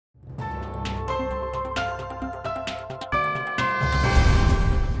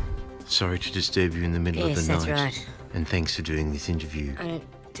Sorry to disturb you in the middle of the night. Yes, that's right. And thanks for doing this interview. I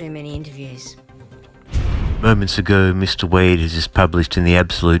don't do many interviews. Moments ago, Mr. Wade has just published in The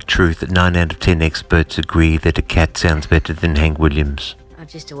Absolute Truth that 9 out of 10 experts agree that a cat sounds better than Hank Williams. I've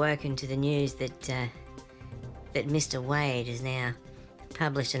just awoken to the news that that Mr. Wade has now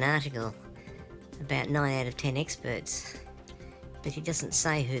published an article about 9 out of 10 experts. But he doesn't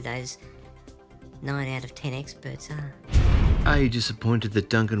say who those 9 out of 10 experts are. Are you disappointed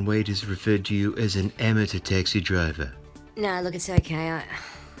that Duncan Wade has referred to you as an amateur taxi driver? No, look, it's okay.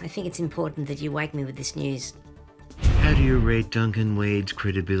 I think it's important that you wake me with this news. How do you rate Duncan Wade's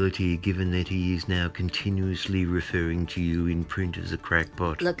credibility given that he is now continuously referring to you in print as a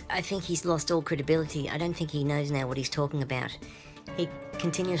crackpot? Look, I think he's lost all credibility. I don't think he knows now what he's talking about. He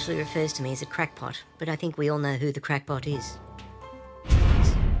continuously refers to me as a crackpot, but I think we all know who the crackpot is.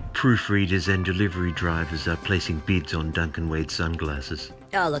 Proofreaders and delivery drivers are placing bids on Duncan Wade's sunglasses.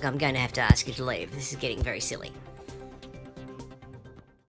 Oh, look, I'm going to have to ask you to leave. This is getting very silly.